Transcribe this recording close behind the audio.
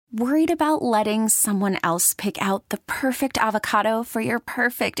Worried about letting someone else pick out the perfect avocado for your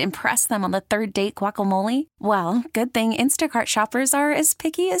perfect impress them on the third date guacamole? Well, good thing Instacart shoppers are as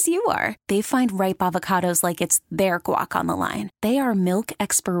picky as you are. They find ripe avocados like it's their guac on the line. They are milk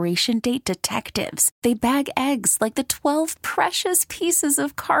expiration date detectives. They bag eggs like the 12 precious pieces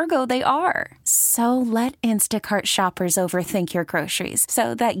of cargo they are. So let Instacart shoppers overthink your groceries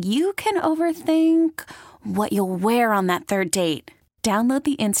so that you can overthink what you'll wear on that third date. Download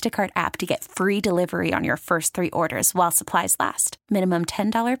the Instacart app to get free delivery on your first 3 orders while supplies last. Minimum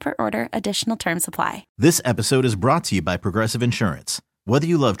 $10 per order. Additional terms apply. This episode is brought to you by Progressive Insurance. Whether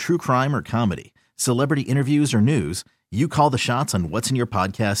you love true crime or comedy, celebrity interviews or news, you call the shots on what's in your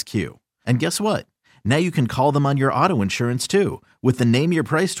podcast queue. And guess what? Now you can call them on your auto insurance too with the Name Your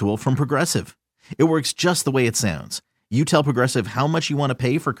Price tool from Progressive. It works just the way it sounds. You tell Progressive how much you want to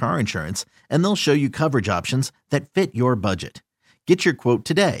pay for car insurance, and they'll show you coverage options that fit your budget. Get your quote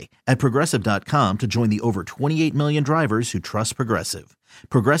today at Progressive.com to join the over 28 million drivers who trust Progressive.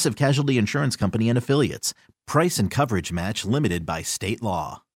 Progressive Casualty Insurance Company and Affiliates. Price and coverage match limited by state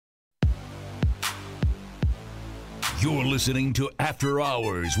law. You're listening to After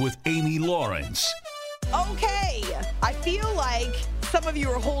Hours with Amy Lawrence. Okay, I feel like some of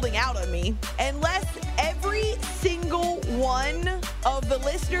you are holding out on me. Unless every single one of the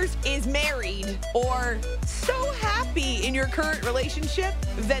listeners is married or so happy in your current relationship,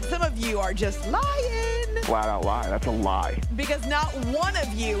 that some of you are just lying. Flat out lie. That's a lie. Because not one of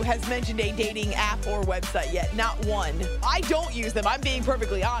you has mentioned a dating app or website yet. Not one. I don't use them. I'm being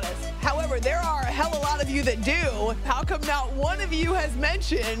perfectly honest. However, there are a hell of a lot of you that do. How come not one of you has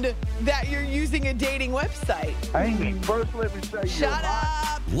mentioned that you're using a dating website? Amy, first let me say Shut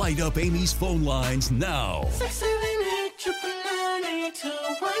up. Light up Amy's phone lines now.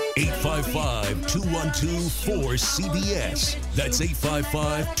 855-212-4CBS. That's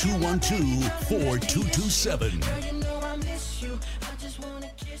 855-212-4227.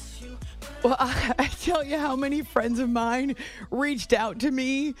 Well, I tell you how many friends of mine reached out to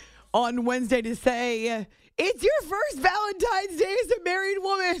me on Wednesday to say, it's your first Valentine's Day as a married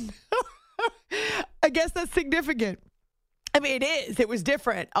woman. I guess that's significant. I mean, it is. It was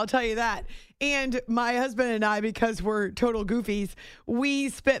different. I'll tell you that. And my husband and I, because we're total goofies, we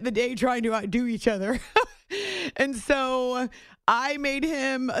spent the day trying to outdo each other. And so I made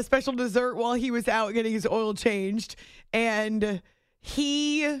him a special dessert while he was out getting his oil changed. And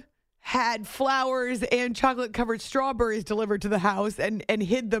he had flowers and chocolate-covered strawberries delivered to the house and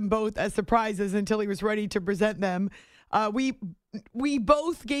hid them both as surprises until he was ready to present them. We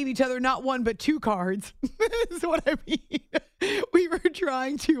both gave each other not one but 2 cards. Is what I mean. We were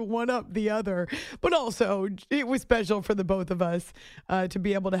trying to one up the other, but also it was special for the both of us to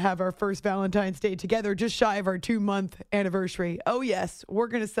be able to have our first Valentine's Day together, just shy of our 2-month anniversary. Oh yes, we're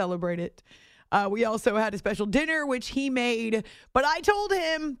going to celebrate it. We also had a special dinner which he made, but I told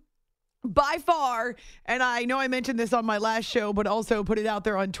him by far, and I know I mentioned this on my last show, but also put it out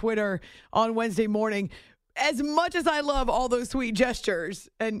there on Twitter on Wednesday morning. As much as I love all those sweet gestures,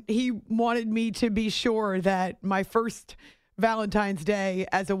 and he wanted me to be sure that my first Valentine's Day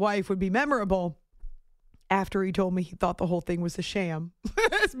as a wife would be memorable, after he told me he thought the whole thing was a sham.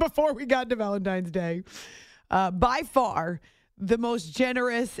 Before we got to Valentine's Day. By far, the most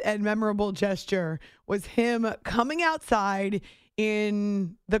generous and memorable gesture was him coming outside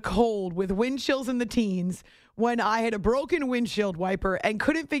in the cold with wind chills in the teens when I had a broken windshield wiper and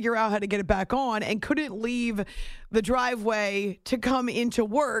couldn't figure out how to get it back on and couldn't leave the driveway to come into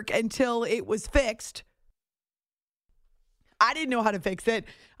work until it was fixed. I didn't know how to fix it.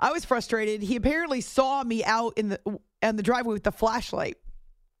 I was frustrated. He apparently saw me out in the driveway with the flashlight.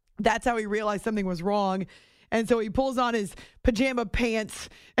 That's how he realized something was wrong. And so he pulls on his pajama pants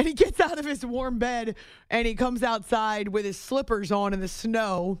and he gets out of his warm bed and he comes outside with his slippers on in the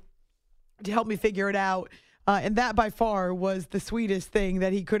snow to help me figure it out. And that by far was the sweetest thing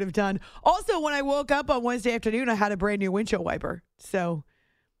that he could have done. Also, when I woke up on Wednesday afternoon, I had a brand new windshield wiper. So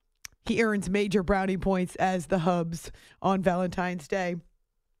he earns major brownie points as the hubs on Valentine's Day.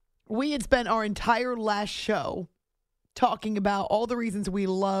 We had spent our entire last show talking about all the reasons we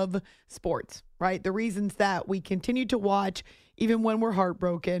love sports, right? The reasons that we continue to watch even when we're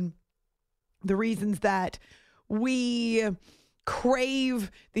heartbroken. The reasons that we crave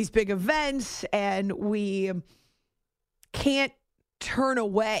these big events and we can't turn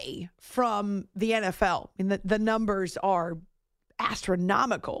away from the NFL. I mean, the numbers are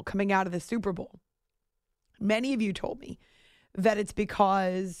astronomical coming out of the Super Bowl. Many of you told me that it's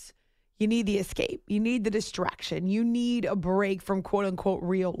because you need the escape. You need the distraction. You need a break from quote unquote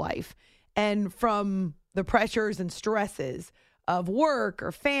real life and from the pressures and stresses of work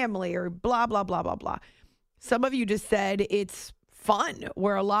or family or blah, blah, blah, blah, blah. Some of you just said it's fun,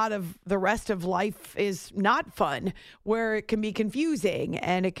 where a lot of the rest of life is not fun, where it can be confusing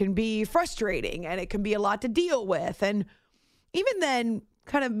and it can be frustrating and it can be a lot to deal with. And even then,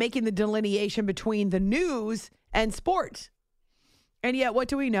 kind of making the delineation between the news and sports. And yet, what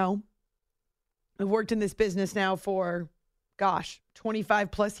do we know? I've worked in this business now for,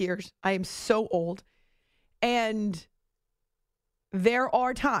 25 plus years. I am so old. And there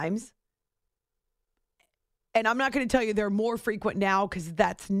are times, and I'm not going to tell you they're more frequent now because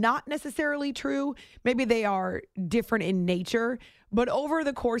that's not necessarily true. Maybe they are different in nature. But over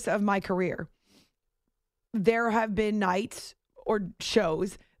the course of my career, there have been nights or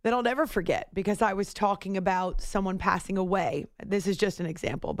shows that I'll never forget because I was talking about someone passing away. This is just an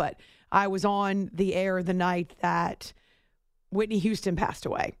example, but I was on the air the night that Whitney Houston passed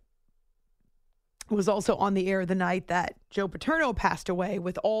away. Was also on the air the night that Joe Paterno passed away,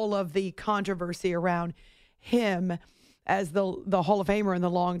 with all of the controversy around him as the Hall of Famer and the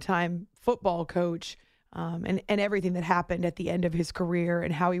longtime football coach, and everything that happened at the end of his career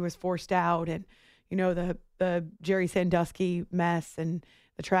and how he was forced out, and the Jerry Sandusky mess and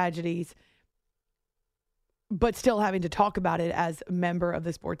the tragedies, but still having to talk about it as a member of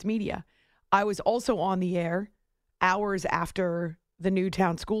the sports media. I was also on the air hours after the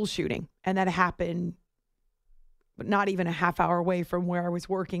Newtown school shooting, and that happened not even a half hour away from where I was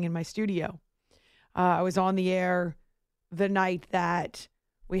working in my studio. I was on the air the night that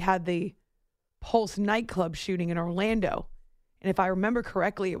we had the Pulse nightclub shooting in Orlando. And if I remember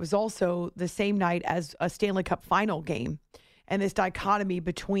correctly, it was also the same night as a Stanley Cup final game. And this dichotomy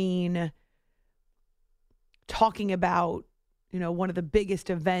between talking about, one of the biggest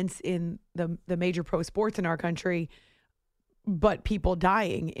events in the major pro sports in our country, but people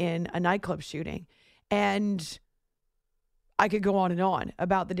dying in a nightclub shooting. And I could go on and on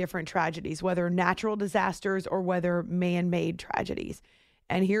about the different tragedies, whether natural disasters or whether man-made tragedies.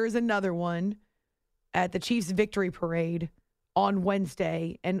 And here's another one at the Chiefs Victory Parade on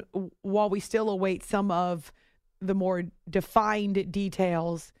Wednesday. And while we still await some of the more defined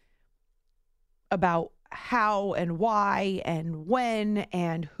details about how and why and when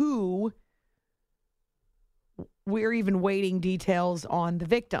and who, we're even waiting details on the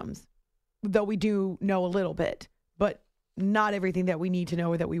victims, though we do know a little bit, but not everything that we need to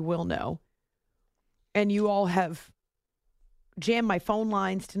know or that we will know. And you all have jammed my phone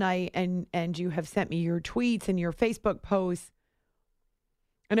lines tonight, and you have sent me your tweets and your Facebook posts.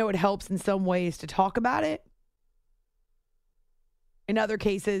 I know it helps in some ways to talk about it. In other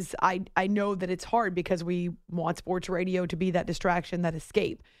cases, I know that it's hard because we want sports radio to be that distraction, that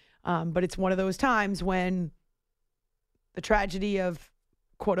escape. But it's one of those times when the tragedy of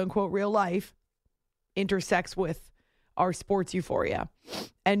quote unquote real life intersects with our sports euphoria.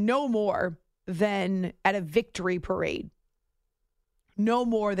 And no more than at a victory parade. No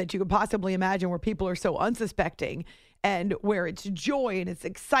more that you could possibly imagine, where people are so unsuspecting and where it's joy and it's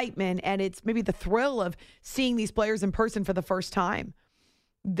excitement and it's maybe the thrill of seeing these players in person for the first time.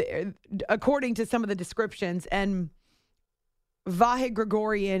 According to some of the descriptions, and Vahe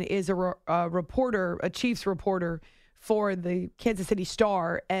Gregorian is a reporter, a Chiefs reporter for the Kansas City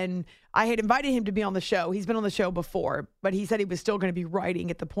Star, and I had invited him to be on the show. He's been on the show before, but he said he was still going to be writing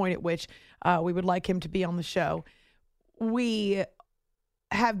at the point at which we would like him to be on the show. We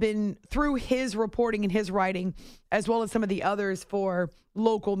have been, through his reporting and his writing, as well as some of the others for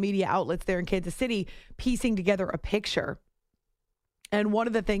local media outlets there in Kansas City, piecing together a picture. And one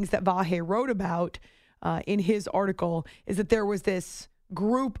of the things that Vahe wrote about in his article is that there was this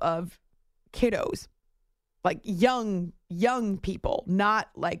group of kiddos, like young people, not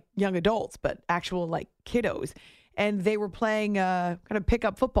like young adults, but actual like kiddos. And they were playing a kind of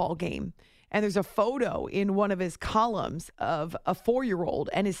pickup football game. And there's a photo in one of his columns of a 4-year-old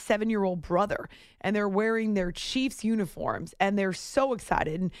and his 7-year-old brother. And they're wearing their Chiefs uniforms. And they're so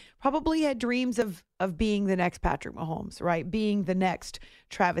excited and probably had dreams of being the next Patrick Mahomes, right? Being the next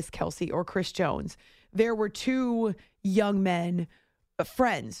Travis Kelce or Chris Jones. There were 2 young men,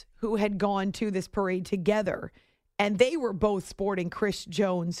 friends, who had gone to this parade together. And they were both sporting Chris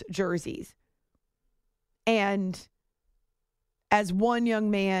Jones jerseys. And as one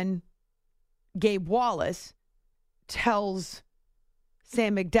young man, Gabe Wallace, tells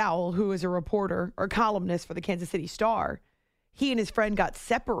Sam McDowell, who is a reporter or columnist for the Kansas City Star, he and his friend got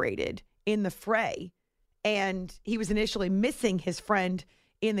separated in the fray, and he was initially missing his friend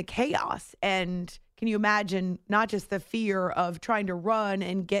in the chaos. And can you imagine not just the fear of trying to run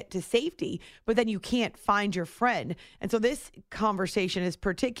and get to safety, but then you can't find your friend? And so this conversation is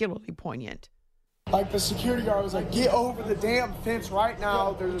particularly poignant. Like, the security guard was like, get over the damn fence right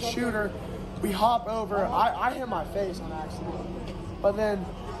now. There's a shooter. We hop over. I hit my face on accident. But then,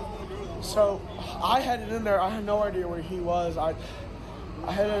 so I headed in there. I had no idea where he was. I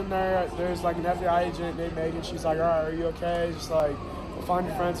headed in there. There's like an FBI agent named Megan. She's like, all right, are you okay? Just like, we'll find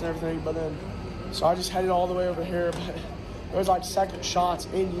your friends and everything. But then, so I just headed all the way over here. But there was like second shots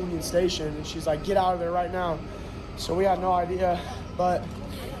in Union Station. And she's like, get out of there right now. So we had no idea. But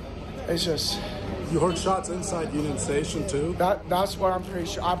it's just... You heard shots inside Union Station too? That's what I'm pretty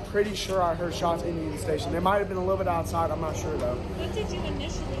sure. I'm pretty sure I heard shots in Union Station. They might have been a little bit outside. I'm not sure though. What did you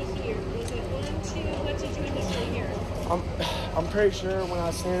initially hear? Was it 1, 2? What did you initially hear? I'm pretty sure when I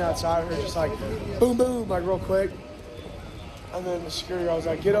was standing outside, I heard just like boom, boom, like real quick. And then the security guard was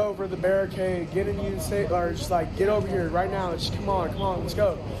like, get over the barricade, get in Union Station, or just like get over here right now. Just come on, let's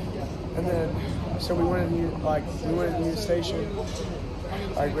go. And then so we went in Union Station.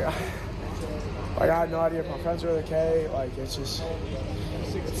 Like, I had no idea if my friends were okay. Like, it's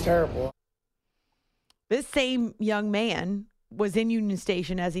terrible. This same young man was in Union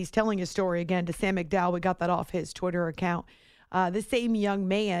Station as he's telling his story again to Sam McDowell. We got that off his Twitter account. This same young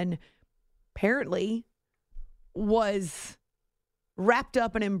man apparently was wrapped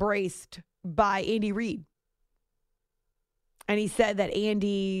up and embraced by Andy Reid. And he said that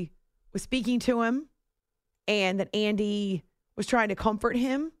Andy was speaking to him and that Andy was trying to comfort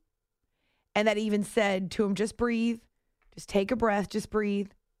him. And that even said to him, just breathe, just take a breath, just breathe.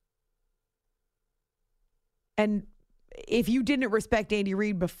 And if you didn't respect Andy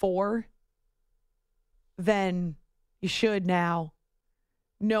Reid before, then you should now,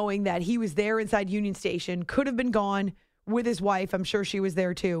 knowing that he was there inside Union Station, could have been gone with his wife. I'm sure she was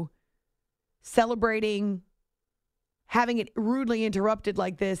there too. Celebrating, having it rudely interrupted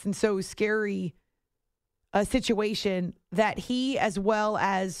like this, and so scary a situation that he, as well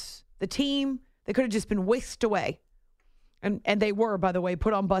as the team, they could have just been whisked away. And they were, by the way,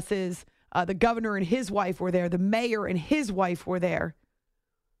 put on buses. The governor and his wife were there. The mayor and his wife were there.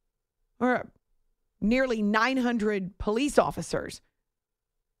 Or nearly 900 police officers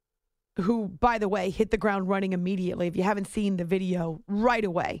who, by the way, hit the ground running immediately. If you haven't seen the video, right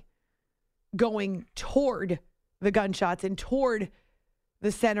away, going toward the gunshots and toward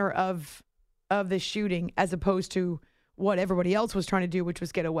the center of the shooting, as opposed to what everybody else was trying to do, which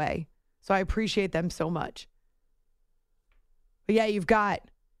was get away. So I appreciate them so much. But yeah, you've got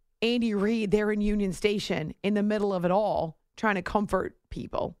Andy Reid there in Union Station in the middle of it all, trying to comfort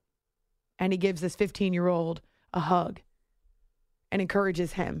people. And he gives this 15-year-old a hug and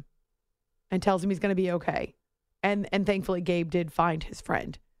encourages him and tells him he's going to be okay. And thankfully, Gabe did find his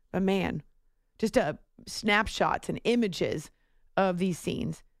friend. But man, just snapshots and images of these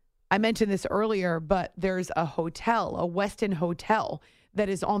scenes. I mentioned this earlier, but there's a hotel, a Westin hotel, that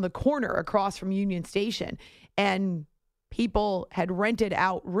is on the corner across from Union Station. And people had rented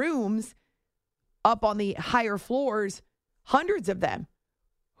out rooms up on the higher floors, hundreds of them,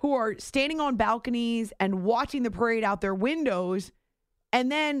 who are standing on balconies and watching the parade out their windows.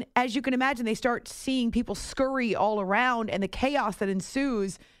 And then, as you can imagine, they start seeing people scurry all around and the chaos that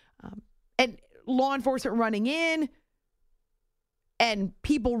ensues, and law enforcement running in and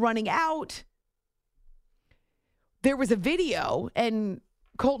people running out. There was a video, and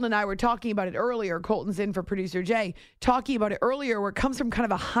Colton and I were talking about it earlier. Colton's in for producer Jay, talking about it earlier, where it comes from kind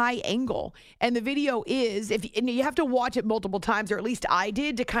of a high angle. And the video is, and you have to watch it multiple times, or at least I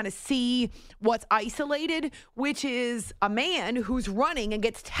did, to kind of see what's isolated, which is a man who's running and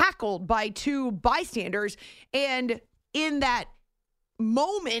gets tackled by two bystanders. And in that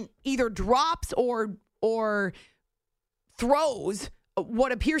moment, either drops or throws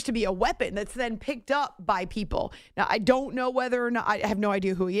what appears to be a weapon that's then picked up by people. Now, I don't know whether or not, I have no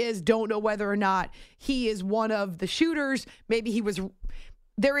idea who he is, don't know whether or not he is one of the shooters. Maybe he was,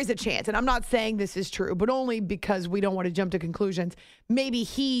 there is a chance, and I'm not saying this is true, but only because we don't want to jump to conclusions. Maybe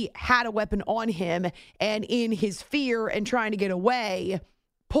he had a weapon on him, and in his fear and trying to get away,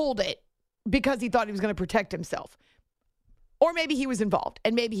 pulled it because he thought he was going to protect himself. Or maybe he was involved,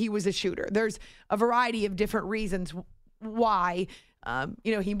 and maybe he was a shooter. There's a variety of different reasons why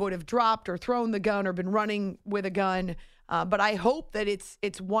he would have dropped or thrown the gun or been running with a gun. But I hope that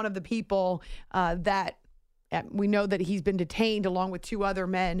it's one of the people that we know that he's been detained along with two other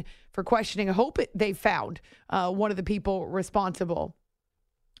men for questioning. I hope they found one of the people responsible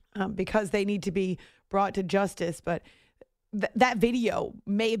because they need to be brought to justice. But that video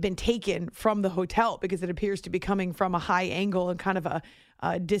may have been taken from the hotel because it appears to be coming from a high angle and kind of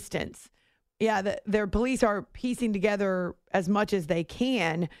a distance. Yeah, their police are piecing together as much as they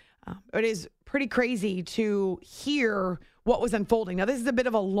can. It is pretty crazy to hear what was unfolding. Now, this is a bit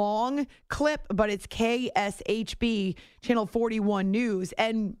of a long clip, but it's KSHB, Channel 41 News.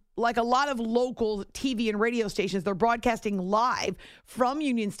 And like a lot of local TV and radio stations, they're broadcasting live from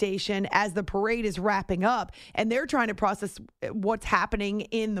Union Station as the parade is wrapping up. And they're trying to process what's happening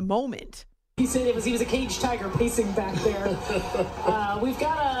in the moment. He said he was a caged tiger pacing back there. We've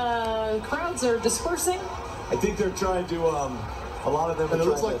got crowds are dispersing. I think they're trying to, a lot of them. And it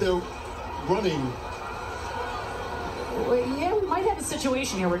looks like they're running. Well, yeah, we might have a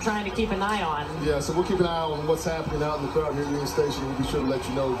situation here we're trying to keep an eye on. Yeah, so we'll keep an eye on what's happening out in the crowd here at Union Station. We'll be sure to let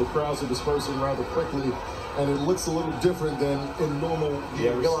you know. The crowds are dispersing rather quickly, and it looks a little different than in normal years.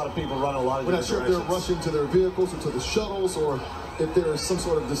 Yeah, we got a lot of people running a lot of We're not sure directions. if they're rushing to their vehicles or to the shuttles or if there is some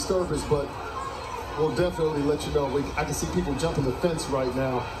sort of disturbance, but we'll definitely let you know. I can see people jumping the fence right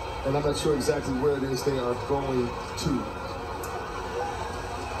now, and I'm not sure exactly where it is they are going to.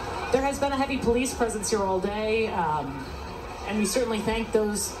 There has been a heavy police presence here all day, and we certainly thank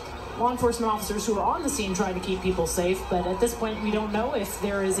those law enforcement officers who are on the scene trying to keep people safe, but at this point we don't know if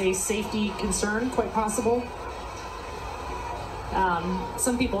there is a safety concern, quite possible.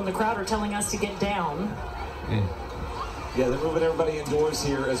 Some people in the crowd are telling us to get down. Yeah, they're moving everybody indoors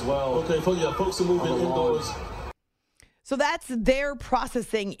here as well. Okay, folks are moving indoors. So that's their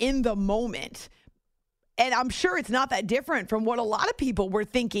processing in the moment. And I'm sure it's not that different from what a lot of people were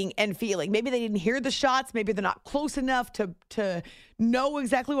thinking and feeling. Maybe they didn't hear the shots. Maybe they're not close enough to know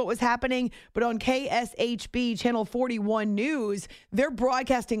exactly what was happening. But on KSHB, Channel 41 News, they're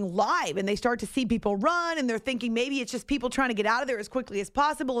broadcasting live and they start to see people run and they're thinking maybe it's just people trying to get out of there as quickly as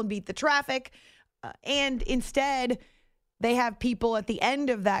possible and beat the traffic. And instead, they have people at the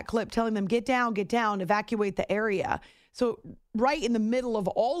end of that clip telling them, get down, evacuate the area. So right in the middle of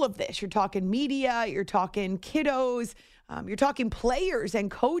all of this, you're talking media, you're talking kiddos, you're talking players and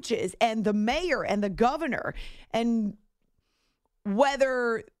coaches and the mayor and the governor. And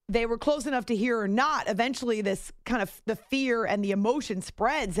whether they were close enough to hear or not, eventually this kind of the fear and the emotion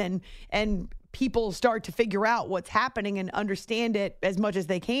spreads and people start to figure out what's happening and understand it as much as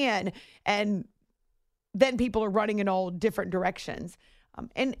they can. And then people are running in all different directions.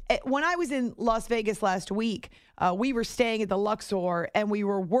 And when I was in Las Vegas last week, we were staying at the Luxor and we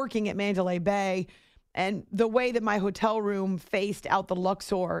were working at Mandalay Bay. And the way that my hotel room faced out the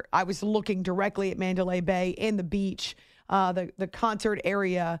Luxor, I was looking directly at Mandalay Bay and the beach, the concert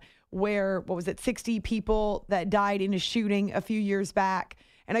area where, 60 people that died in a shooting a few years back.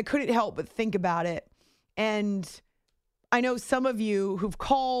 And I couldn't help but think about it. And I know some of you who've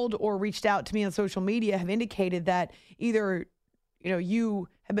called or reached out to me on social media have indicated that either you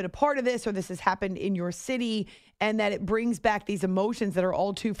have been a part of this or this has happened in your city and that it brings back these emotions that are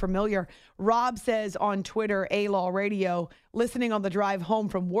all too familiar. Rob says on Twitter, A-Law Radio, listening on the drive home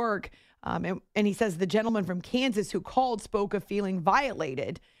from work, and he says the gentleman from Kansas who called spoke of feeling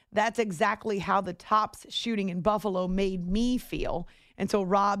violated. That's exactly how the Tops shooting in Buffalo made me feel. And so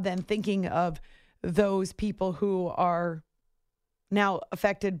Rob then thinking of those people who are now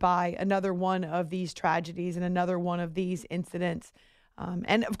affected by another one of these tragedies and another one of these incidents.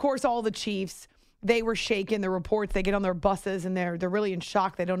 And of course, all the Chiefs, they were shaken. The reports, they get on their buses and they're really in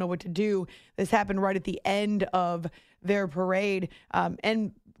shock. They don't know what to do. This happened right at the end of their parade.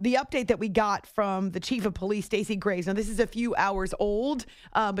 And the update that we got from the chief of police, Stacey Graves, now this is a few hours old,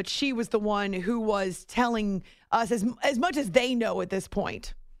 but she was the one who was telling us as much as they know at this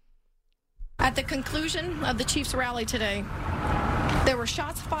point. At the conclusion of the Chiefs rally today, there were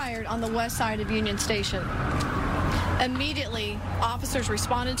shots fired on the west side of Union Station. Immediately, officers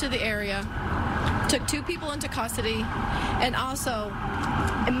responded to the area, took 2 people into custody, and also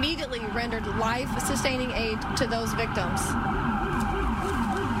immediately rendered life-sustaining aid to those victims.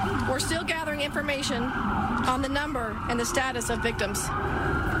 We're still gathering information on the number and the status of victims.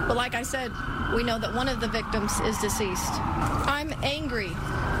 But like I said, we know that one of the victims is deceased. I'm angry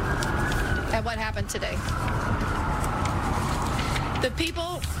at what happened today. The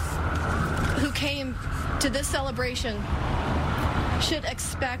people who came to this celebration should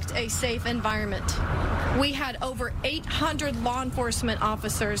expect a safe environment. We had over 800 law enforcement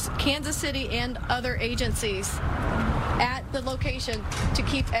officers, Kansas City and other agencies, at the location to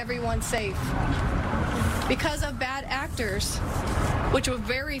keep everyone safe. Because of bad actors, which were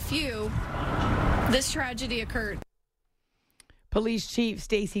very few, this tragedy occurred. Police Chief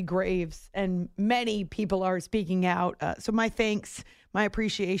Stacey Graves, and many people are speaking out. So my thanks, my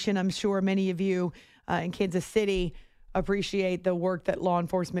appreciation. I'm sure many of you in Kansas City appreciate the work that law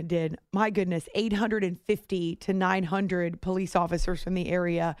enforcement did. My goodness, 850 to 900 police officers from the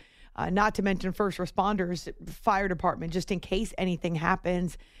area not to mention first responders, fire department, just in case anything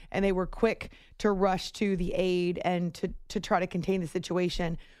happens. And they were quick to rush to the aid and to try to contain the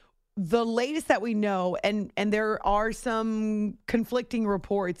situation. The latest that we know, and there are some conflicting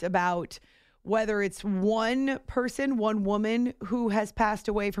reports about whether it's one person, one woman who has passed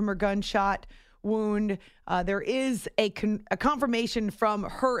away from her gunshot wound. There is a confirmation from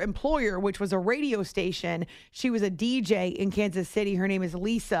her employer, which was a radio station. She was a DJ in Kansas City. Her name is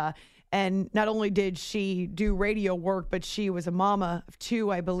Lisa. And not only did she do radio work, but she was a mama of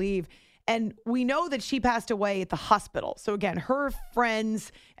two, I believe. And we know that she passed away at the hospital. So again, her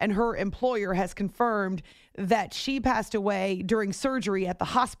friends and her employer has confirmed that she passed away during surgery at the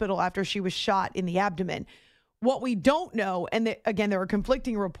hospital after she was shot in the abdomen. What we don't know, and again, there are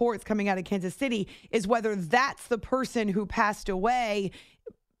conflicting reports coming out of Kansas City, is whether that's the person who passed away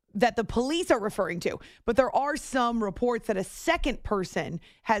that the police are referring to. But there are some reports that a second person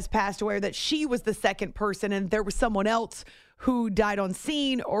has passed away, or that she was the second person, and there was someone else who died on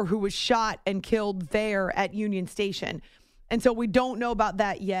scene or who was shot and killed there at Union Station. And so we don't know about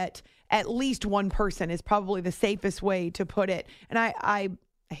that yet. At least one person is probably the safest way to put it. And I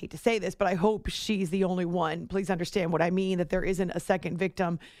hate to say this, but I hope she's the only one. Please understand what I mean, that there isn't a second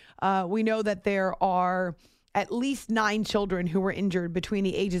victim. We know that there are at least 9 children who were injured between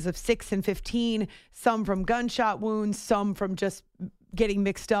the ages of 6 and 15, some from gunshot wounds, some from just getting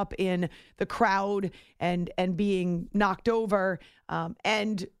mixed up in the crowd and being knocked over.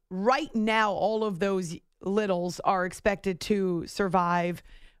 And right now, all of those littles are expected to survive.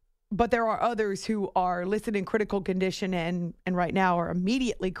 But there are others who are listed in critical condition and right now are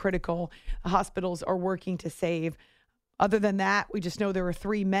immediately critical. The hospitals are working to save. Other than that, we just know there were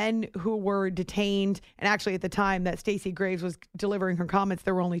 3 men who were detained. And actually, at the time that Stacey Graves was delivering her comments,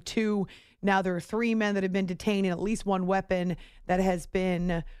 there were only 2. Now there are 3 men that have been detained and at least 1 weapon that has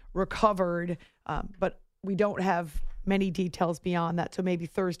been recovered. But we don't have many details beyond that. So maybe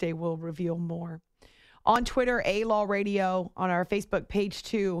Thursday will reveal more. On Twitter, A-Law Radio, on our Facebook page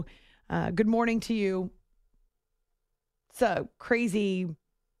too. Good morning to you. It's a crazy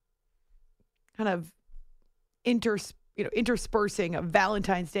kind of interspersing of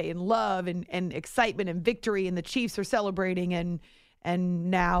Valentine's Day and love and excitement and victory, and the Chiefs are celebrating, and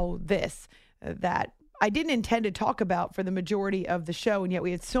now this that I didn't intend to talk about for the majority of the show, and yet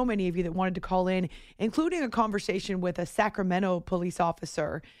we had so many of you that wanted to call in, including a conversation with a Sacramento police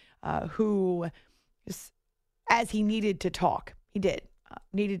officer who, as he needed to talk,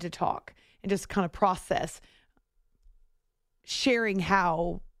 needed to talk and just kind of process, sharing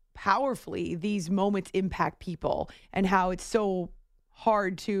how powerfully these moments impact people and how it's so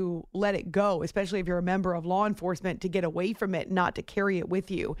hard to let it go, especially if you're a member of law enforcement, to get away from it, not to carry it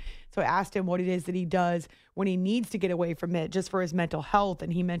with you. So I asked him what it is that he does when he needs to get away from it just for his mental health.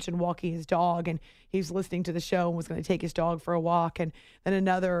 And he mentioned walking his dog, and he was listening to the show and was going to take his dog for a walk. And then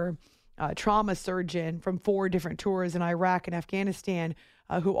another trauma surgeon from 4 different tours in Iraq and Afghanistan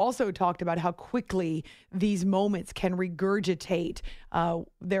who also talked about how quickly these moments can regurgitate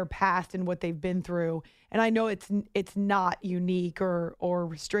their past and what they've been through. And I know it's not unique or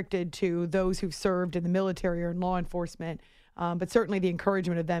restricted to those who've served in the military or in law enforcement, but certainly the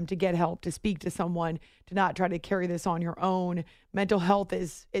encouragement of them to get help, to speak to someone, to not try to carry this on your own. Mental health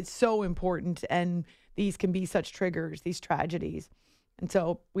it's so important, and these can be such triggers, these tragedies. And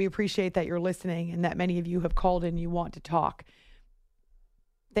so we appreciate that you're listening and that many of you have called in, you want to talk.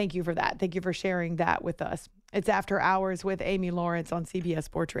 Thank you for that. Thank you for sharing that with us. It's After Hours with Amy Lawrence on CBS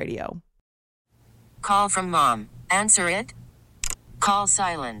Sports Radio. Call from mom. Answer it. Call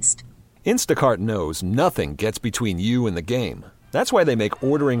silenced. Instacart knows nothing gets between you and the game. That's why they make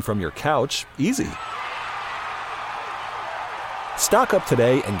ordering from your couch easy. Stock up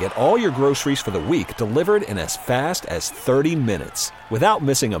today and get all your groceries for the week delivered in as fast as 30 minutes without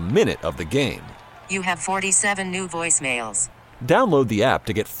missing a minute of the game. You have 47 new voicemails. Download the app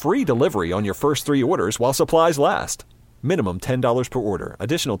to get free delivery on your first 3 orders while supplies last. Minimum $10 per order.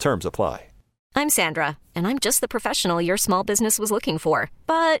 Additional terms apply. I'm Sandra, and I'm just the professional your small business was looking for.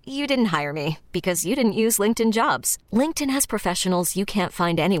 But you didn't hire me because you didn't use LinkedIn Jobs. LinkedIn has professionals you can't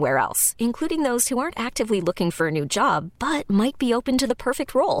find anywhere else, including those who aren't actively looking for a new job, but might be open to the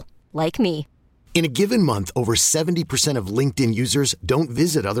perfect role, like me. In a given month, over 70% of LinkedIn users don't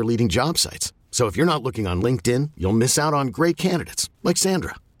visit other leading job sites. So if you're not looking on LinkedIn, you'll miss out on great candidates like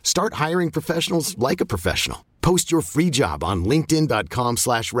Sandra. Start hiring professionals like a professional. Post your free job on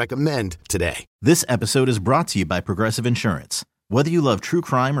linkedin.com/recommend today. This episode is brought to you by Progressive Insurance. Whether you love true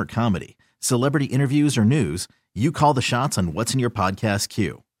crime or comedy, celebrity interviews or news, you call the shots on what's in your podcast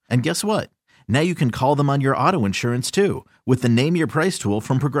queue. And guess what? Now you can call them on your auto insurance too with the Name Your Price tool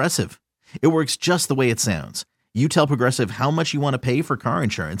from Progressive. It works just the way it sounds. You tell Progressive how much you want to pay for car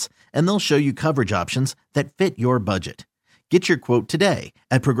insurance, and they'll show you coverage options that fit your budget. Get your quote today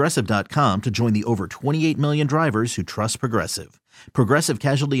at Progressive.com to join the over 28 million drivers who trust Progressive. Progressive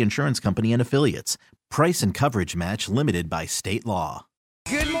Casualty Insurance Company and Affiliates. Price and coverage match limited by state law.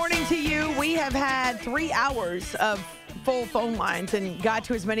 Good morning to you. We have had 3 hours of full phone lines and got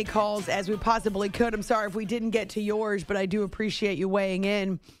to as many calls as we possibly could. I'm sorry if we didn't get to yours, but I do appreciate you weighing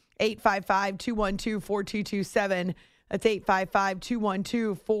in. 855-212-4227. That's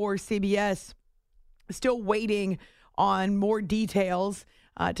 855-212-4CBS. Still waiting on more details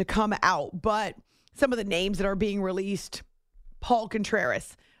to come out, but some of the names that are being released: Paul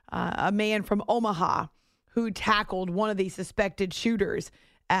Contreras, a man from Omaha who tackled one of the suspected shooters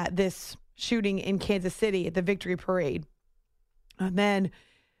at this shooting in Kansas City at the Victory Parade. And then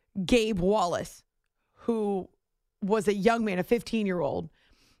Gabe Wallace, who was a young man, a 15-year-old,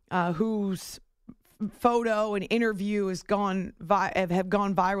 whose photo and interview have gone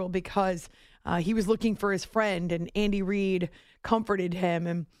viral because he was looking for his friend, and Andy Reid comforted him.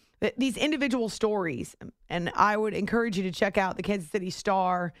 And these individual stories, and I would encourage you to check out the Kansas City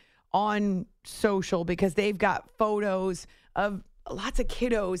Star on social, because they've got photos of lots of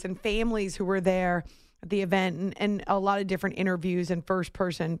kiddos and families who were there at the event, and a lot of different interviews and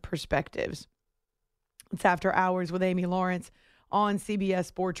first-person perspectives. It's After Hours with Amy Lawrence on CBS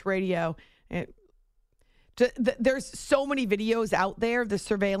Sports Radio. There's so many videos out there, the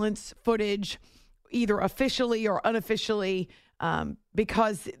surveillance footage, either officially or unofficially,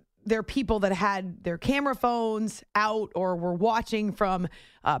 because there are people that had their camera phones out or were watching from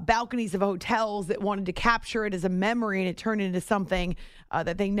balconies of hotels that wanted to capture it as a memory, and it turned into something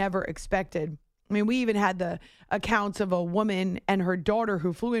that they never expected. I mean, we even had the accounts of a woman and her daughter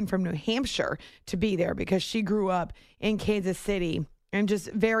who flew in from New Hampshire to be there because she grew up in Kansas City, and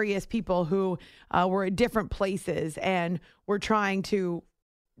just various people who were at different places and were trying to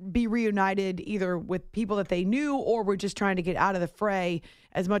be reunited either with people that they knew or were just trying to get out of the fray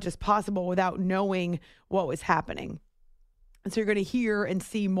as much as possible without knowing what was happening. And so you're going to hear and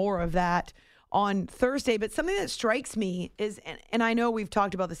see more of that on Thursday. But something that strikes me is, and I know we've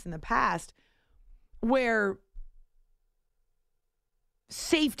talked about this in the past, where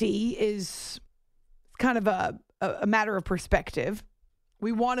safety is kind of a matter of perspective.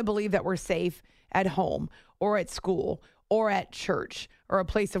 We want to believe that we're safe at home or at school or at church or a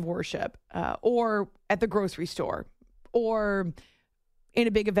place of worship or at the grocery store or in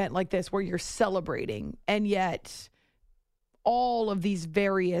a big event like this where you're celebrating. And yet all of these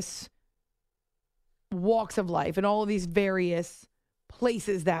various walks of life and all of these various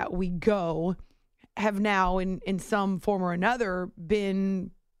places that we go have now in some form or another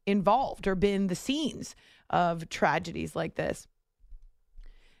been involved or been the scenes of tragedies like this.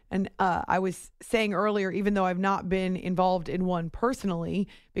 And I was saying earlier, even though I've not been involved in one personally,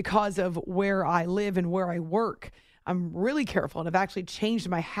 because of where I live and where I work, I'm really careful, and I've actually changed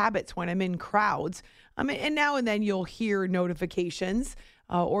my habits when I'm in crowds. And now and then you'll hear notifications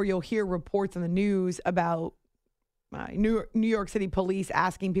or you'll hear reports on the news about New York City police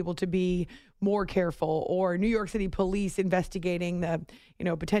asking people to be more careful, or New York City police investigating the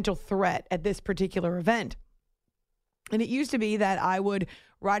potential threat at this particular event. And it used to be that I would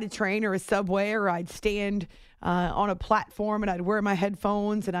ride a train or a subway, or I'd stand on a platform and I'd wear my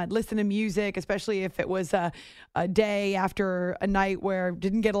headphones and I'd listen to music, especially if it was a day after a night where I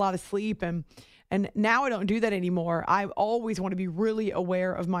didn't get a lot of sleep. And now I don't do that anymore. I always want to be really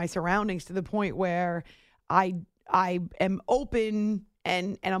aware of my surroundings, to the point where I am open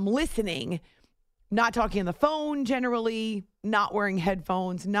and I'm listening, not talking on the phone generally, not wearing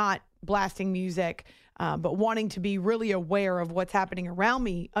headphones, not blasting music, but wanting to be really aware of what's happening around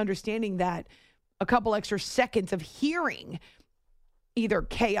me, understanding that a couple extra seconds of hearing either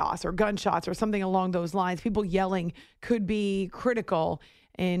chaos or gunshots or something along those lines, people yelling, could be critical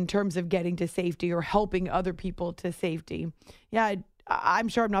in terms of getting to safety or helping other people to safety. Yeah, I'm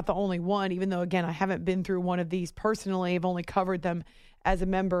sure I'm not the only one, even though, again, I haven't been through one of these personally. I've only covered them as a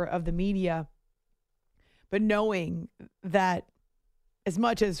member of the media. But knowing that as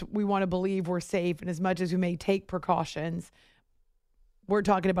much as we want to believe we're safe and as much as we may take precautions, we're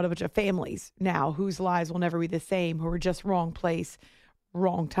talking about a bunch of families now whose lives will never be the same, who are just wrong place,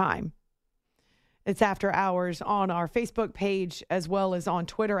 wrong time. It's After Hours on our Facebook page as well as on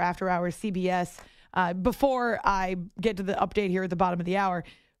Twitter, After Hours CBS. Before I get to the update here at the bottom of the hour,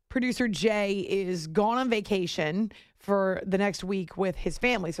 producer Jay is gone on vacation for the next week with his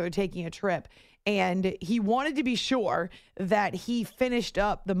family, so they're taking a trip. And he wanted to be sure that he finished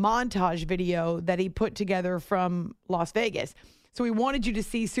up the montage video that he put together from Las Vegas. So he wanted you to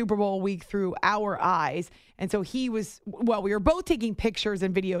see Super Bowl week through our eyes. And so we were both taking pictures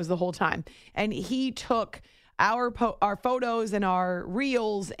and videos the whole time. And he took our photos and our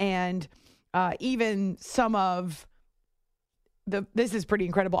reels and even some of this is pretty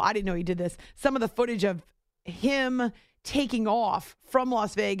incredible. I didn't know he did this. Some of the footage of him taking off from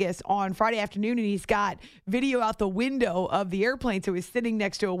Las Vegas on Friday afternoon, and he's got video out the window of the airplane, so he's sitting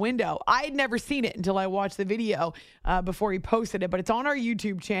next to a window. I had never seen it until I watched the video before he posted it, but it's on our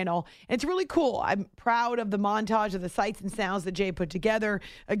YouTube channel, and it's really cool. I'm proud of the montage of the sights and sounds that Jay put together.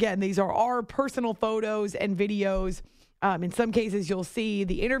 Again, these are our personal photos and videos. In some cases, you'll see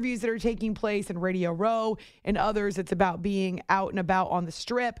the interviews that are taking place in Radio Row. In others, it's about being out and about on the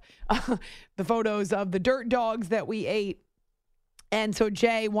strip. The photos of the dirt dogs that we ate. And so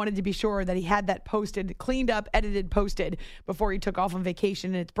Jay wanted to be sure that he had that posted, cleaned up, edited, posted before he took off on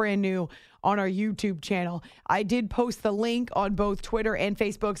vacation. And it's brand new on our YouTube channel. I did post the link on both Twitter and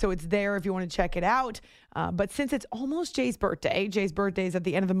Facebook, so it's there if you want to check it out. But since it's almost Jay's birthday is at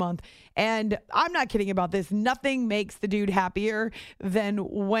the end of the month, and I'm not kidding about this, nothing makes the dude happier than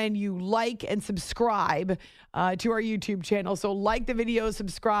when you like and subscribe to our YouTube channel. So like the video,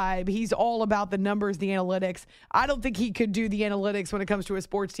 subscribe. He's all about the numbers, the analytics. I don't think he could do the analytics when it comes to a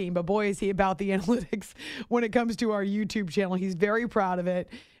sports team, but boy, is he about the analytics when it comes to our YouTube channel. He's very proud of it.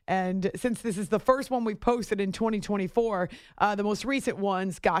 And since this is the first one we've posted in 2024, the most recent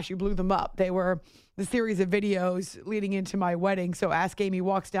ones, gosh, you blew them up. They were the series of videos leading into my wedding. So Ask Amy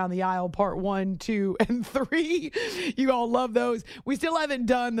Walks Down the Aisle, part 1, 2, and 3. You all love those. We still haven't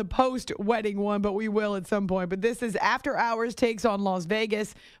done the post-wedding one, but we will at some point. But this is After Hours Takes on Las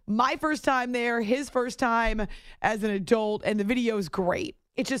Vegas. My first time there, his first time as an adult, and the video is great.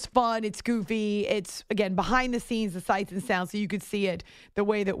 It's just fun. It's goofy. It's, again, behind the scenes, the sights and sounds, so you could see it the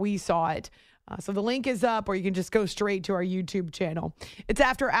way that we saw it. So the link is up, or you can just go straight to our YouTube channel. It's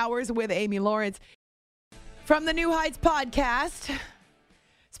After Hours with Amy Lawrence. From the New Heights podcast,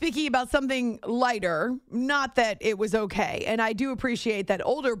 speaking about something lighter, not that it was okay. And I do appreciate that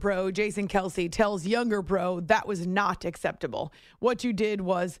older bro, Jason Kelce, tells younger bro that was not acceptable. What you did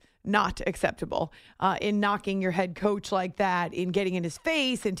was not acceptable in knocking your head coach like that, in getting in his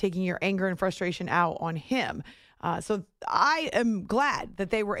face and taking your anger and frustration out on him. So I am glad that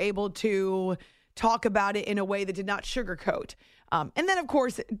they were able to talk about it in a way that did not sugarcoat. And then, of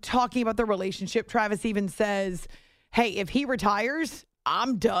course, talking about the relationship, Travis even says, hey, if he retires,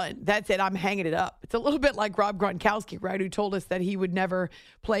 I'm done. That's it. I'm hanging it up. It's a little bit like Rob Gronkowski, right, who told us that he would never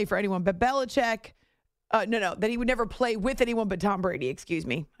play for anyone but Belichick. That he would never play with anyone but Tom Brady. Excuse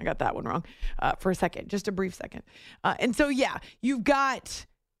me. I got that one wrong for a second, just a brief second. And so, yeah, you've got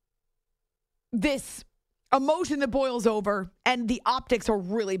this emotion that boils over, and the optics are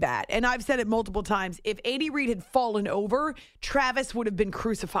really bad. And I've said it multiple times. If Andy Reid had fallen over, Travis would have been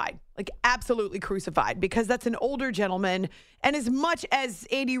crucified, like absolutely crucified, because that's an older gentleman. And as much as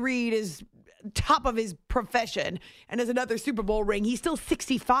Andy Reid is top of his profession and has another Super Bowl ring, he's still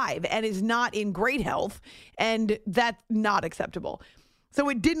 65 and is not in great health, and that's not acceptable. So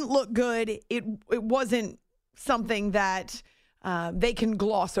it didn't look good. It wasn't something that they can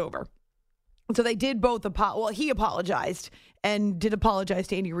gloss over. So they did both he apologized and did apologize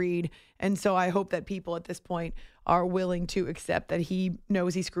to Andy Reid. And so I hope that people at this point are willing to accept that he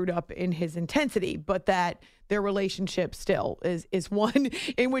knows he screwed up in his intensity, but that their relationship still is one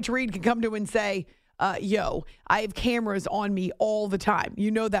in which Reid can come to and say, yo, I have cameras on me all the time. You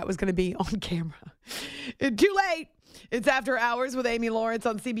know that was going to be on camera. Too late. It's After Hours with Amy Lawrence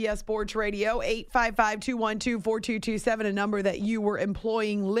on CBS Sports Radio. 855-212-4227, a number that you were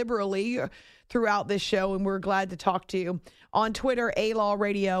employing liberally throughout this show, and we're glad to talk to you. On Twitter, A-Law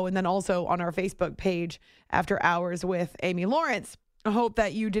Radio, and then also on our Facebook page, After Hours with Amy Lawrence. I hope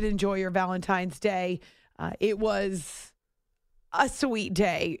that you did enjoy your Valentine's Day. It was a sweet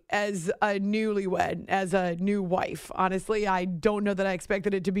day as a newlywed, as a new wife. Honestly, I don't know that I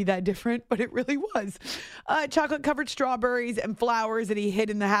expected it to be that different, but it really was. Chocolate-covered strawberries and flowers that he hid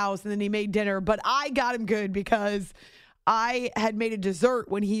in the house, and then he made dinner. But I got him good because I had made a dessert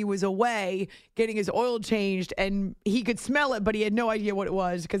when he was away getting his oil changed, and he could smell it, but he had no idea what it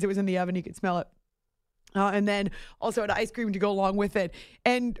was because it was in the oven. He could smell it. And then also had ice cream to go along with it.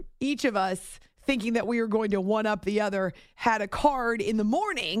 And each of us, thinking that we were going to one-up the other, had a card in the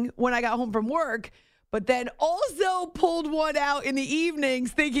morning when I got home from work, but then also pulled one out in the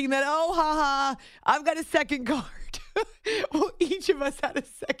evenings thinking that, oh, haha, I've got a second card. Well, each of us had a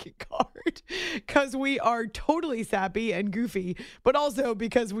second card because we are totally sappy and goofy, but also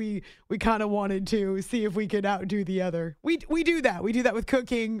because we kind of wanted to see if we could outdo the other. We do that. We do that with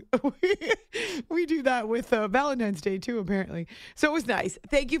cooking. We do that with Valentine's Day too, apparently. So it was nice.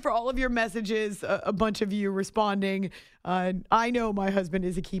 Thank you for all of your messages. A bunch of you responding. I know my husband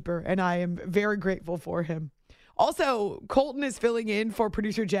is a keeper, and I am very grateful for him. Also, Colton is filling in for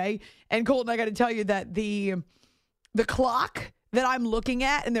producer Jay. And Colton, I got to tell you that the clock that I'm looking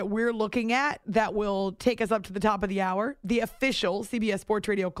at and that we're looking at that will take us up to the top of the hour, the official CBS Sports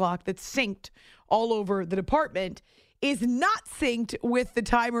Radio clock that's synced all over the department, is not synced with the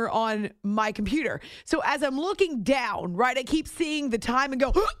timer on my computer. So as I'm looking down, right, I keep seeing the time and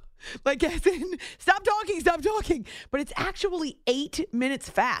go, like as in, stop talking. But it's actually 8 minutes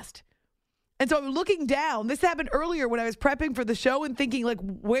fast. And so I'm looking down. This happened earlier when I was prepping for the show and thinking, like,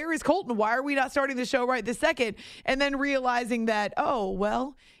 where is Colton? Why are we not starting the show right this second? And then realizing that, oh,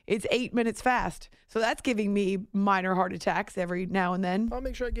 well, it's 8 minutes fast. So that's giving me minor heart attacks every now and then. I'll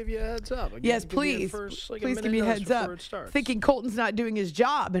make sure I give you a heads up. Yes, please. Please give me a heads up. Thinking Colton's not doing his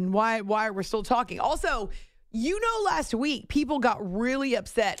job and why we're still talking. Also, you know, last week, people got really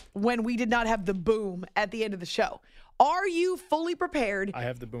upset when we did not have the boom at the end of the show. Are you fully prepared? I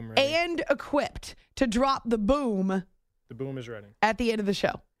have the boom ready. And equipped to drop the boom? The boom is ready. At the end of the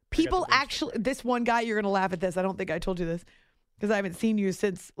show. People actually, this one guy, you're going to laugh at this. I don't think I told you this because I haven't seen you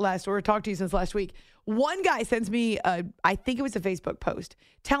since talked to you since last week. One guy sends me, I think it was a Facebook post,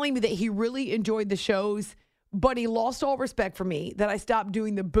 telling me that he really enjoyed the shows, but he lost all respect for me that I stopped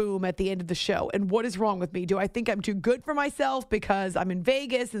doing the boom at the end of the show. And what is wrong with me? Do I think I'm too good for myself because I'm in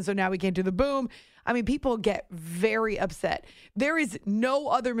Vegas and so now we can't do the boom? I mean, people get very upset. There is no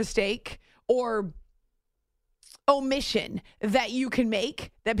other mistake or omission that you can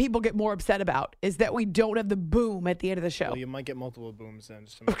make that people get more upset about is that we don't have the boom at the end of the show. Well, you might get multiple booms then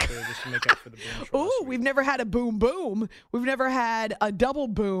just to make up for the boom. Oh, we've never had a boom. We've never had a double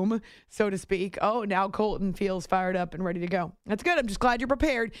boom, so to speak. Oh, now Colton feels fired up and ready to go. That's good. I'm just glad you're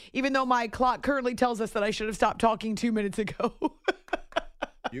prepared, even though my clock currently tells us that I should have stopped talking 2 minutes ago.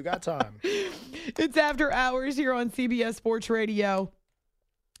 You got time. It's After Hours here on CBS Sports Radio.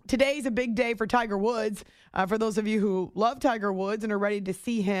 Today's a big day for Tiger Woods. For those of you who love Tiger Woods and are ready to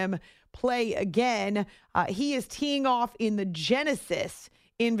see him play again, he is teeing off in the Genesis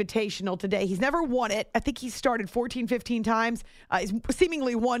Invitational today. He's never won it. I think he's started 14, 15 times. He's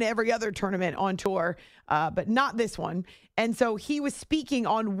seemingly won every other tournament on tour, but not this one. And so he was speaking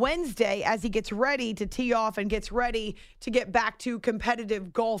on Wednesday as he gets ready to tee off and gets ready to get back to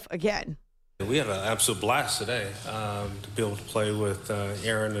competitive golf again. We had an absolute blast today to be able to play with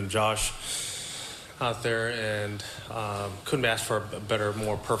Aaron and Josh out there, and couldn't ask for a better,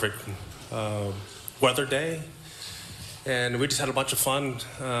 more perfect weather day. And we just had a bunch of fun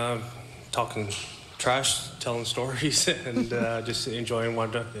talking trash, telling stories, and just enjoying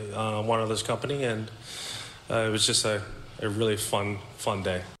one another's company. And it was just a really fun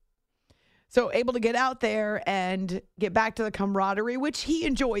day. So able to get out there and get back to the camaraderie, which he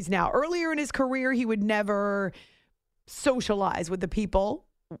enjoys now. Earlier in his career, he would never socialize with the people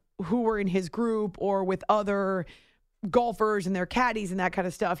who were in his group or with other golfers and their caddies and that kind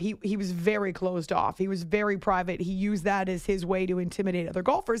of stuff. He was very closed off. He was very private. He used that as his way to intimidate other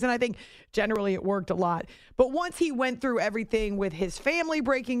golfers. And I think generally it worked a lot. But once he went through everything with his family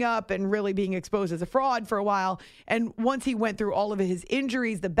breaking up and really being exposed as a fraud for a while, and once he went through all of his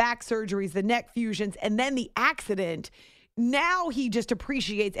injuries, the back surgeries, the neck fusions, and then the accident, now he just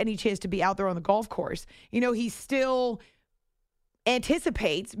appreciates any chance to be out there on the golf course. You know, he still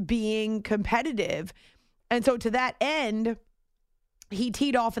anticipates being competitive. And so to that end, he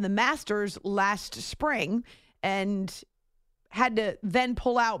teed off in the Masters last spring and had to then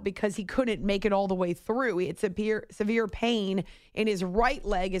pull out because he couldn't make it all the way through. He had severe pain in his right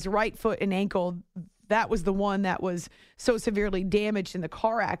leg, his right foot and ankle. That was the one that was so severely damaged in the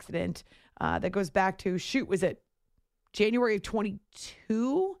car accident that goes back to, was it January of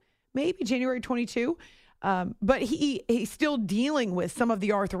 22? Maybe January 22? But he's still dealing with some of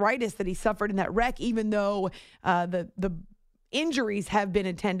the arthritis that he suffered in that wreck, even though the injuries have been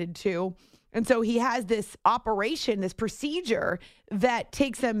attended to. And so he has this operation, this procedure that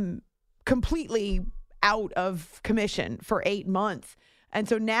takes him completely out of commission for 8 months. And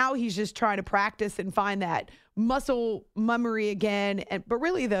so now he's just trying to practice and find that muscle memory again. But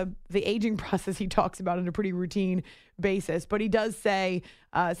really the aging process he talks about on a pretty routine basis. But he does say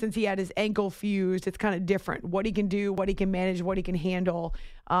since he had his ankle fused, it's kind of different. What he can do, what he can manage, what he can handle,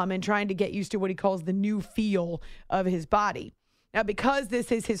 and trying to get used to what he calls the new feel of his body. Now, because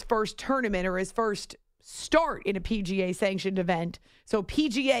this is his first tournament or his first start in a PGA sanctioned event. So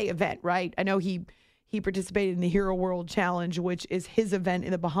PGA event, right? I know he participated in the Hero World Challenge, which is his event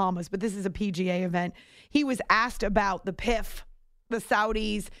in the Bahamas, but this is a PGA event. He was asked about the PIF, the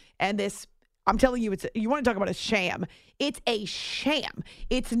Saudis, and this. I'm telling you, you want to talk about a sham. It's a sham.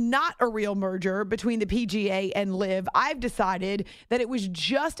 It's not a real merger between the PGA and LIV. I've decided that it was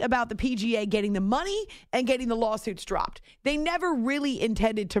just about the PGA getting the money and getting the lawsuits dropped. They never really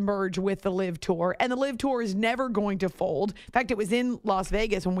intended to merge with the LIV Tour, and the LIV Tour is never going to fold. In fact, it was in Las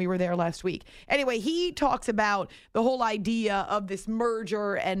Vegas when we were there last week. Anyway, he talks about the whole idea of this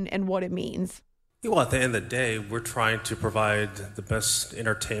merger and what it means. Well, at the end of the day, we're trying to provide the best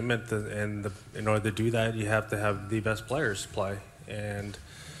entertainment, and in order to do that, you have to have the best players play. And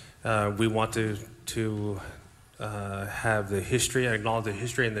we want to have the history, and acknowledge the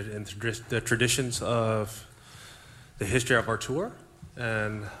history and the traditions of the history of our tour,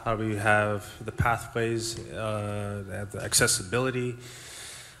 and how we have the pathways, have the accessibility,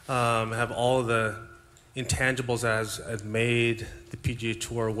 have all the intangibles that has made the PGA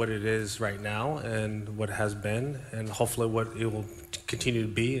Tour what it is right now and what it has been, and hopefully what it will continue to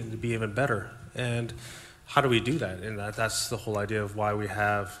be, and to be even better. And how do we do that? And that's the whole idea of why we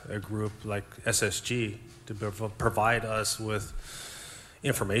have a group like SSG to provide us with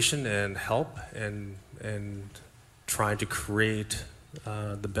information and help and trying to create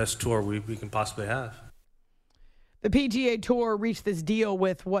the best tour we can possibly have. The PGA Tour reached this deal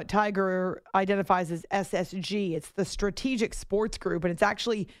with what Tiger identifies as SSG. It's the Strategic Sports Group, and it's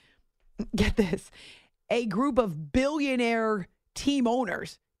actually, get this, a group of billionaire team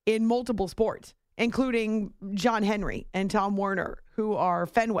owners in multiple sports, including John Henry and Tom Werner, who are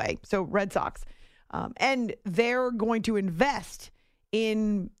Fenway, so Red Sox. And they're going to invest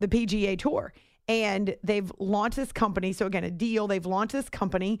in the PGA Tour. And they've launched this company. So again, a deal. They've launched this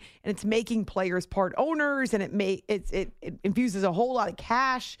company, and it's making players part owners, and it infuses a whole lot of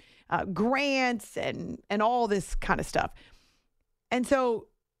cash, grants, and all this kind of stuff. And so,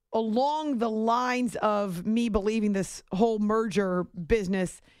 along the lines of me believing this whole merger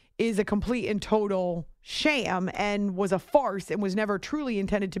business is a complete and total sham and was a farce and was never truly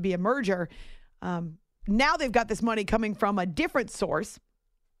intended to be a merger. Now they've got this money coming from a different source.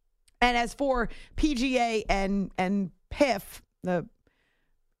 And as for PGA and PIF, the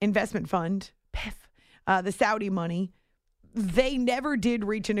investment fund, PIF, the Saudi money, they never did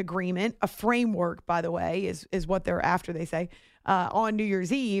reach an agreement. A framework, by the way, is what they're after, they say, on New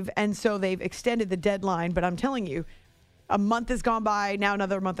Year's Eve. And so they've extended the deadline. But I'm telling you, a month has gone by, now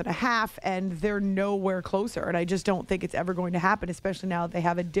another month and a half, and they're nowhere closer. And I just don't think it's ever going to happen, especially now that they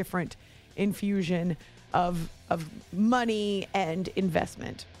have a different infusion of money and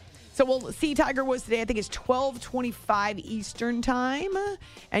investment. So we'll see Tiger Woods today. I think it's 12:25 Eastern time.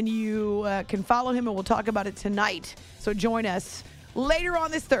 And you can follow him, and we'll talk about it tonight. So join us later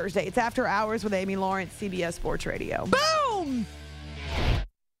on this Thursday. It's After Hours with Amy Lawrence, CBS Sports Radio. Boom!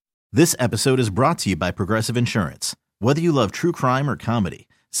 This episode is brought to you by Progressive Insurance. Whether you love true crime or comedy,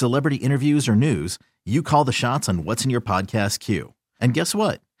 celebrity interviews or news, you call the shots on what's in your podcast queue. And guess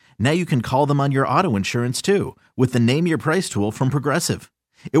what? Now you can call them on your auto insurance too with the Name Your Price tool from Progressive.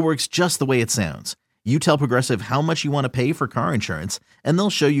 It works just the way it sounds. You tell Progressive how much you want to pay for car insurance, and they'll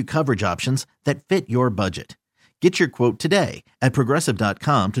show you coverage options that fit your budget. Get your quote today at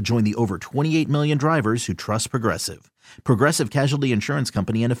Progressive.com to join the over 28 million drivers who trust Progressive. Progressive Casualty Insurance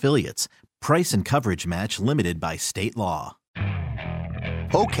Company and Affiliates. Price and coverage match limited by state law.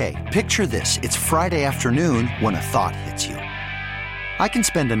 Okay, picture this. It's Friday afternoon when a thought hits you. I can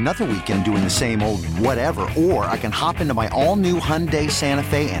spend another weekend doing the same old whatever, or I can hop into my all-new Hyundai Santa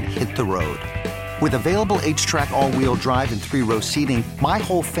Fe and hit the road. With available H-Track all-wheel drive and 3-row seating, my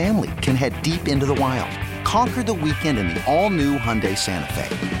whole family can head deep into the wild. Conquer the weekend in the all-new Hyundai Santa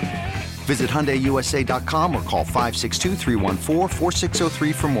Fe. Visit HyundaiUSA.com or call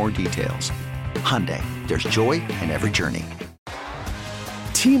 562-314-4603 for more details. Hyundai, there's joy in every journey.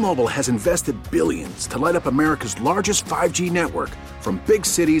 T-Mobile has invested billions to light up America's largest 5G network, from big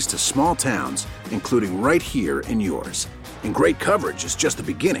cities to small towns, including right here in yours. And great coverage is just the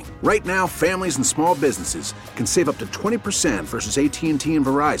beginning. Right now, families and small businesses can save up to 20% versus AT&T and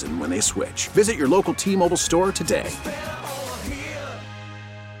Verizon when they switch. Visit your local T-Mobile store today.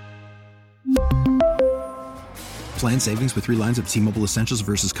 Plan savings with 3 lines of T-Mobile Essentials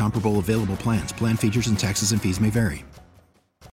versus comparable available plans. Plan features and taxes and fees may vary.